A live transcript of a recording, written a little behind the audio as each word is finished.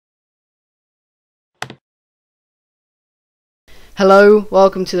Hello,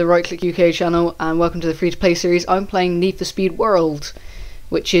 welcome to the Right Click UK channel and welcome to the free-to-play series. I'm playing Need for Speed World,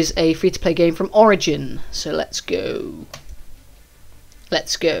 which is a free-to-play game from Origin. So let's go.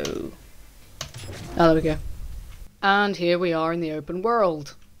 Let's go. Oh, there we go. And here we are in the open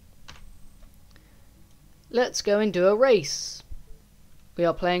world. Let's go and do a race. We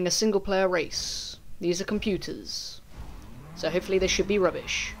are playing a single-player race. These are computers, so hopefully they should be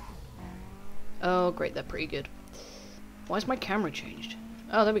rubbish. Oh great, they're pretty good. Why is my camera changed?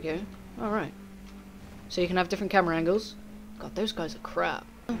 Oh, there we go. Alright. So you can have different camera angles. God, those guys are crap.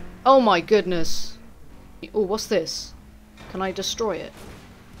 Oh my goodness. Oh, what's this? Can I destroy it?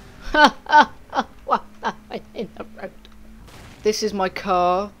 Ha ha ha! What? In the road. This is my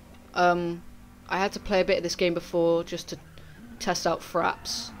car. I had to play a bit of this game before just to test out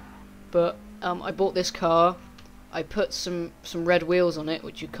fraps. But I bought this car. I put some red wheels on it,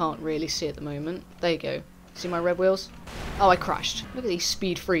 which you can't really see at the moment. There you go. See my red wheels? Oh, I crashed. Look at these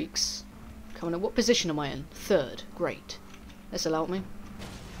speed freaks. Coming in. What position am I in? Third. Great. This will help me.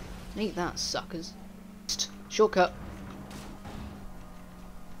 Eat that, suckers. Shortcut.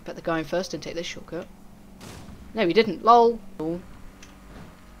 Bet the guy in first didn't take this shortcut. No, he didn't. LOL. Move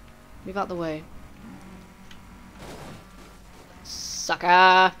out the way.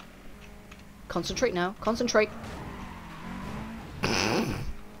 Sucker. Concentrate now. Concentrate.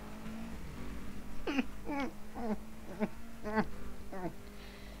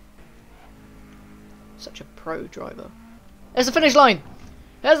 Such a pro driver. There's the finish line!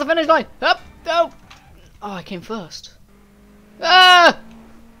 There's the finish line! Up! Oh! Oh, I came first. Ah!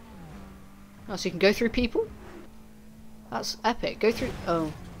 Oh, so you can go through people? That's epic. Go through...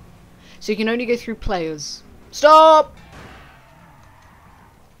 Oh. So you can only go through players. Stop!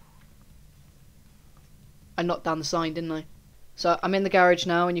 I knocked down the sign, didn't I? So I'm in the garage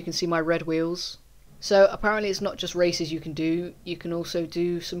now and you can see my red wheels. So apparently it's not just races you can also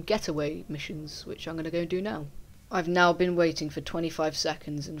do some getaway missions, which I'm going to go and do now. I've now been waiting for 25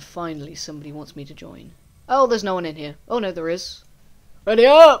 seconds and finally somebody wants me to join. Oh, there's no one in here. Oh no, there is. Ready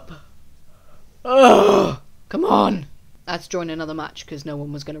up! Oh, come on! I had to join another match because no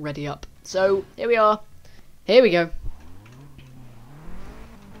one was going to ready up. So, here we are. Here we go.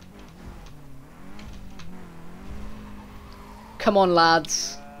 Come on,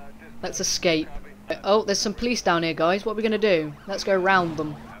 lads. Let's escape. Oh, there's some police down here, guys. What are we going to do? Let's go round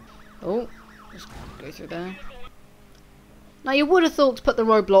them. Oh, just go through there. Now, you would have thought to put the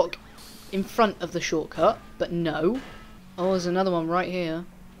roadblock in front of the shortcut, but no. Oh, there's another one right here.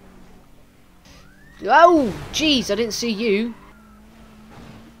 Oh, jeez, I didn't see you.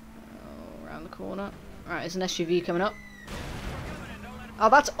 Oh, around the corner. Alright, there's an SUV coming up. Oh,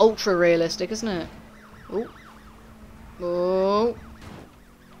 that's ultra realistic, isn't it? Oh. Oh.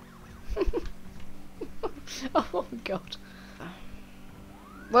 Oh my god.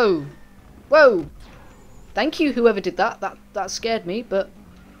 Whoa. Whoa. Thank you, whoever did that. That scared me, but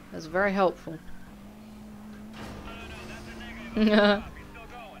that's very helpful. Oh,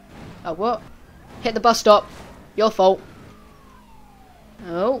 what? Hit the bus stop. Your fault.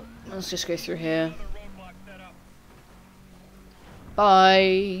 Oh, let's just go through here.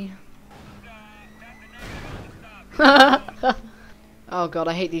 Bye. Oh god,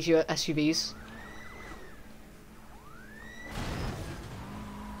 I hate these SUVs.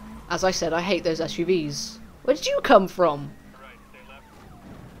 As I said, I hate those SUVs. Where did you come from?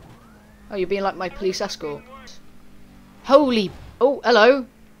 Oh, you're being like my police escort. Holy... Oh, hello.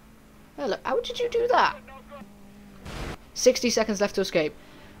 Hello. How did you do that? 60 seconds left to escape.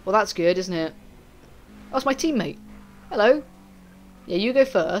 Well, that's good, isn't it? Oh, it's my teammate. Hello. Yeah, you go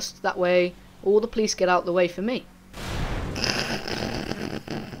first. That way, all the police get out the way for me.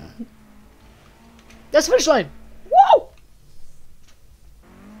 There's the finish line! Woo!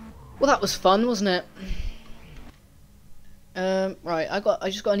 Well, that was fun, wasn't it? Right, I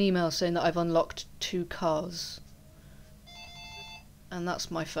just got an email saying that I've unlocked 2 cars. And that's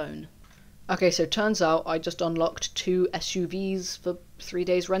my phone. Okay, so turns out I just unlocked 2 SUVs for 3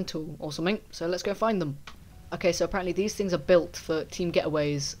 days rental or something. So let's go find them. Okay, so apparently these things are built for team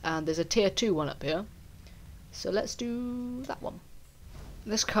getaways, and there's a tier 2 one up here. So let's do that one.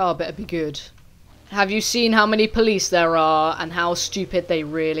 This car better be good. Have you seen how many police there are and how stupid they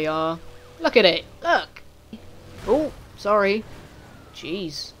really are? Look at it. Look. Oh, sorry.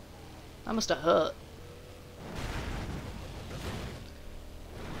 Jeez. That must have hurt.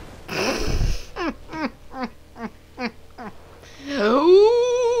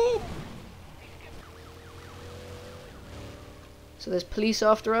 So there's police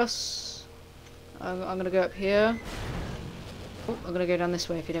after us. I'm going to go up here. Oh, I'm going to go down this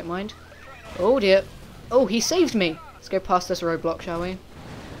way if you don't mind. Oh dear. Oh, he saved me. Let's go past this roadblock, shall we?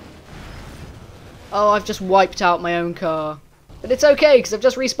 Oh, I've just wiped out my own car. But it's okay, because I've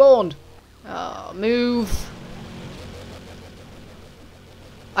just respawned. Oh, move.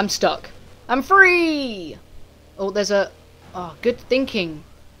 I'm stuck. I'm free! Oh, there's a... Oh, good thinking.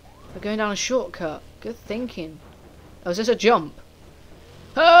 We're going down a shortcut. Good thinking. Oh, is this a jump?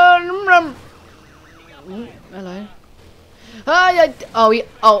 Hello.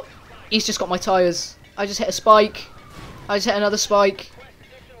 Oh, he's just got my tyres. I just hit a spike. I just hit another spike.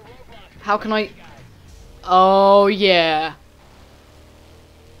 How can I... Oh, yeah.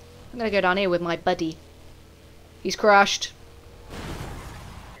 I'm gonna go down here with my buddy. He's crashed.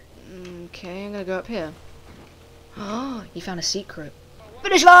 Okay, I'm gonna go up here. Oh, he found a secret.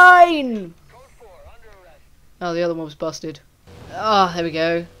 Finish line! Oh, the other one was busted. Ah, there we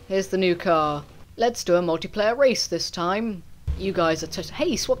go. Here's the new car. Let's do a multiplayer race this time. You guys are hey,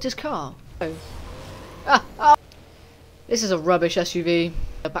 he swapped his car. Oh. This is a rubbish SUV.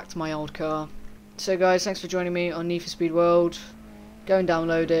 Back to my old car. So guys, thanks for joining me on Need for Speed World. Go and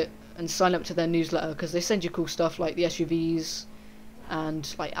download it and sign up to their newsletter because they send you cool stuff like the SUVs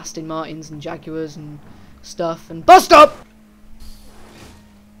and like Aston Martins and Jaguars and stuff. And bus stop!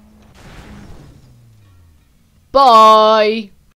 Bye!